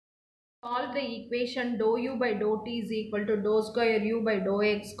Solve the equation dou u by dou t is equal to dou square u by dou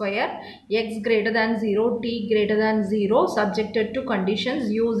x square, x greater than 0, t greater than 0, subjected to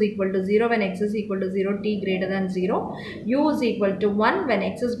conditions u is equal to 0 when x is equal to 0, t greater than 0, u is equal to 1 when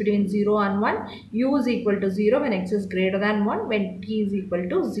x is between 0 and 1, u is equal to 0 when x is greater than 1, when t is equal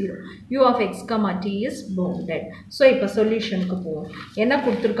to 0. u of x comma t is bounded. So, இப்போ சொல்யூஷனுக்கு போவோம். என்ன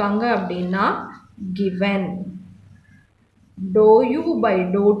கொடுத்திருக்காங்க அப்படின்னா given dou u by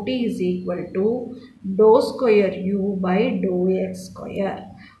dou t is equal to dou square u by dou x square.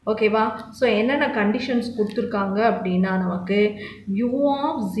 ஓகேவா? So என்னென்ன conditions கொடுத்துருக்காங்க அப்படின்னா நமக்கு u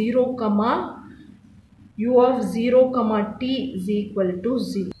of 0 t is equal to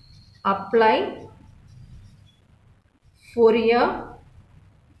 0. Apply Fourier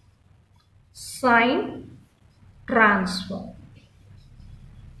Transform.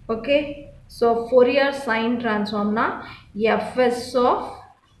 Okay. So, Fourier sine transform na fs of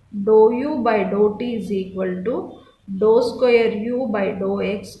dou u by dou t is equal to dou square u by dou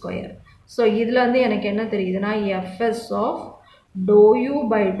x square. So, இதில் வந்து எனக்கு என்ன தெரியுதுனா fs of dou u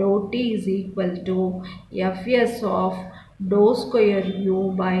by dou t is equal to fs of dou square u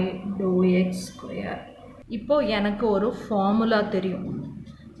by dou x square. இப்போ எனக்கு ஒரு formula தெரியும்.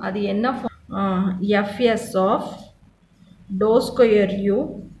 அது என்ன fs of dou square u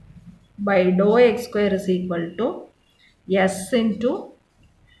by dou x square is equal to s into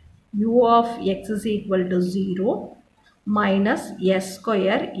u of x is equal to 0 minus s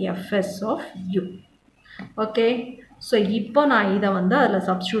square fs of u. Okay. So, இப்போ நான் இதை வந்து அதில்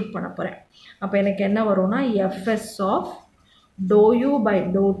substitute பண்ண போகிறேன். அப்போ எனக்கு என்ன வரும்னா fs of dou u by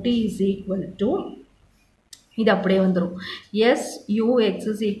dou t is equal to இது அப்படியே வந்துரும் s u x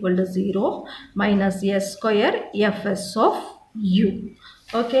is equal to 0 minus s square fs of u.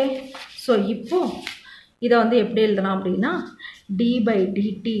 Okay. So, இப்போ இதை வந்து எப்படி எழுதலாம் அப்படின்னா d by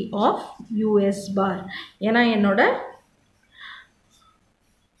dt of us bar. ஏன்னா என்னோட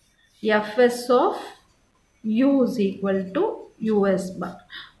fs of u is equal to us bar.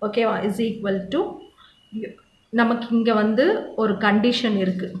 Okay, is equal to நமக்கு இங்கே வந்து ஒரு கண்டிஷன்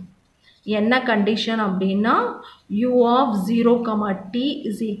இருக்குது. என்ன கண்டிஷன் அப்படின்னா u of 0, t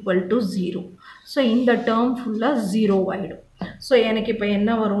is equal to 0. So இந்த டேர்ம் ஃபுல்லாக 0 ஆகிடும். ஸோ எனக்கு இப்போ என்ன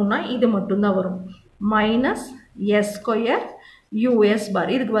வரும்னா இது மட்டும்தான் வரும் மைனஸ் எஸ் ஸ்கொயர் யூஎஸ் பார்,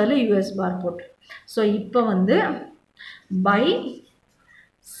 இதுக்கு பதில் யூஎஸ் பார் போட்டு. ஸோ இப்போ வந்து by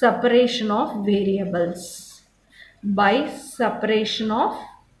separation of variables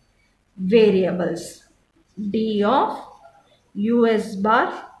D of US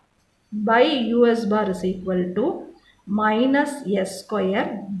bar by us bar is equal to minus s square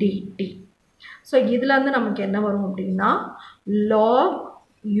dt. So, இதில் வந்து நமக்கு என்ன வரும் அப்படின்னா log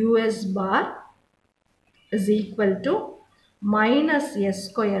us bar is equal to minus s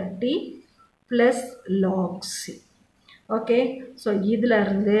square t plus log c. Okay. So, இதில்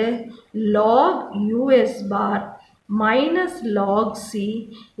இருந்து log us bar minus log c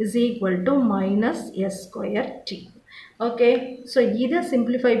is equal to minus s square t. Okay. So, இதை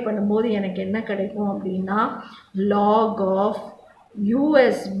simplify பண்ணும்போது எனக்கு என்ன கிடைக்கும் அப்படின்னா log of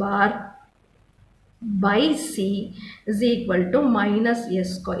us bar by c is equal to minus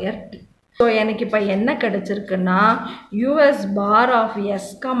s square t. So, எனக்கு இப்போ என்ன கிடைச்சிருக்குன்னா us bar of s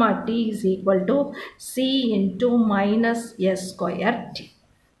comma t is equal to c into minus s square t.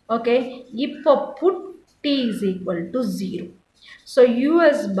 Okay. இப்போ put t is equal to 0. So,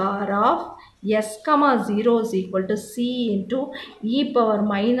 us bar of s comma 0 is equal to c into e power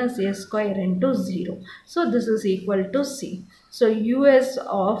minus s square into 0. So, this is equal to c. So, us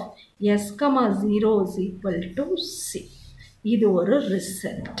of s comma 0 is equal to c. இது ஒரு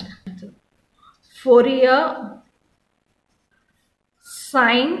result. Fourier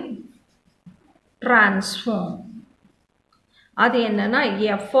sine transform. அது என்னன்னா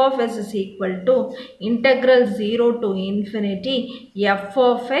f of s is equal to integral 0 to infinity f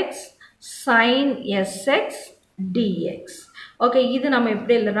of x sin sx dx. Okay, இது நம்ம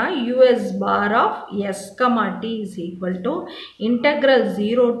எப்படி எழுதனா us bar of s comma t is equal to integral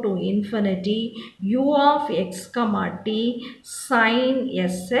 0 to infinity u of x comma t sin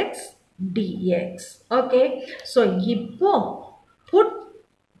sx dx. Okay. So, இப்போ put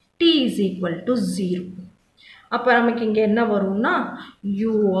t is equal to 0. அப்போ நமக்கு இங்கே என்ன வரும்னா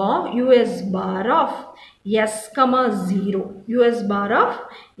us bar of s comma 0 us bar of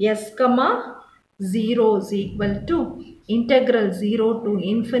s comma 0 is equal to integral 0 to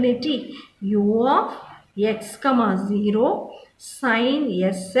infinity u of x comma 0 sin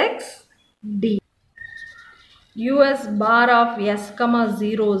sx d. US bar of s comma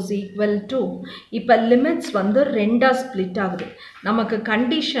 0 is equal to இப்போ limits வந்து ரெண்டா split ஆகுது. நமக்கு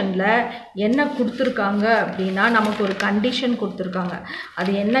கண்டிஷன்ல என்ன கொடுத்துருக்காங்க அப்படின்னா நமக்கு ஒரு கண்டிஷன் கொடுத்துருக்காங்க.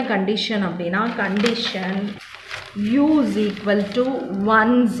 அது என்ன கண்டிஷன் அப்படின்னா condition u is equal to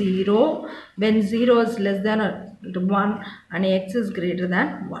 1 0 when 0 is less than 1 and x is greater than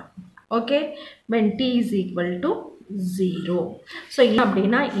 1. Okay, when t is equal to 0. So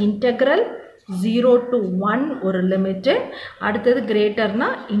அப்படின்னா integral 0 to 1 ஒரு லிமிட், அடுத்தது கிரேட்டர்னா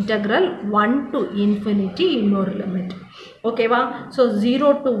இன்டெக்ரல் 1 to infinity இன்னொரு லிமிட். ஓகேவா? ஸோ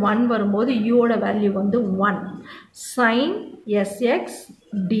 0 to 1 வரும்போது யூவோட value வந்து 1 sin sx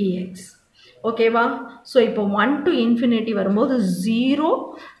dx. ஓகேவா? So இப்போ 1 to infinity வரும்போது 0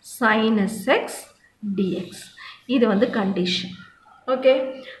 sin sx dx. இது வந்து கண்டிஷன். ஓகே,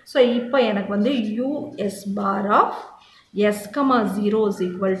 ஸோ இப்போ எனக்கு வந்து us bar of s comma 0 is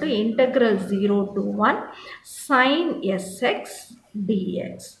equal to integral 0 to 1 sin sx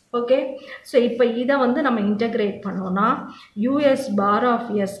dx. Okay, so இப்போ இதை வந்து நம்ம இன்டெகிரேட் பண்ணோம்னா us bar of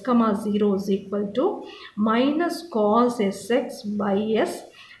s comma 0 is equal to minus cos sx by s,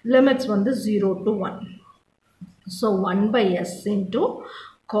 limits வந்து 0 to 1. So 1 by s into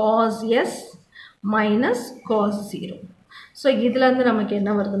cos s minus cos 0. So இதிலிருந்து நமக்கு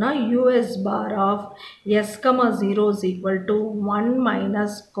என்ன வருதுன்னா us bar of s comma 0 is equal to 1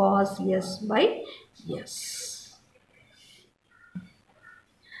 minus cos s by s.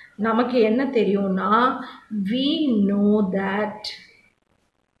 நமக்கு என்ன தெரியும்னா we know that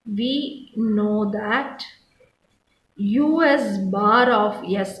us bar of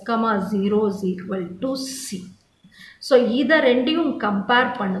s comma 0 is equal to c. So இதை ரெண்டையும் compare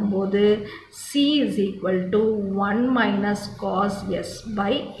பண்ணும்போது c is equal to 1 minus cos s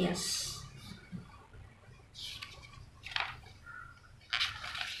by s.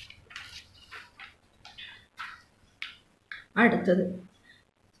 அடுத்தது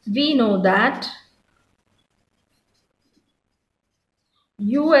we know that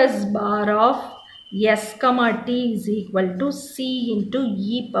us bar of s comma t is equal to c into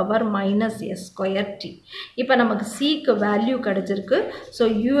e power minus s square t. இப்போ நமக்கு c க்கு value கிடைச்சிருக்கு. So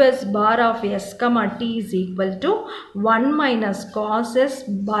us bar of s comma t is equal to 1 minus cos s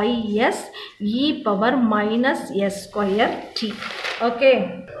by s e power minus s square t. Okay,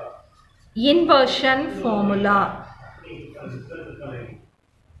 inversion formula.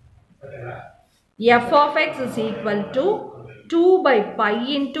 f of x is equal to 2 by pi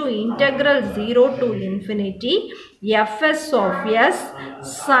into integral 0 to infinity fs of s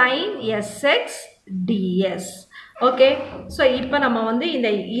sin sx ds. Okay, so இப்போ நம்ம வந்து இந்த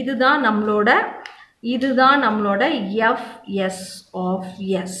இதுதான் நம்மளோட fs of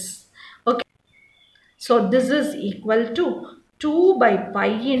s. Okay, so this is equal to 2 by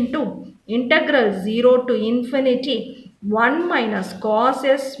pi into integral 0 to infinity 1 minus cos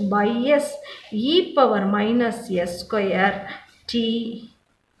s by s e power minus s square t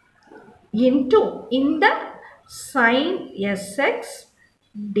into in the sin sx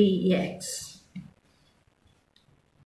dx.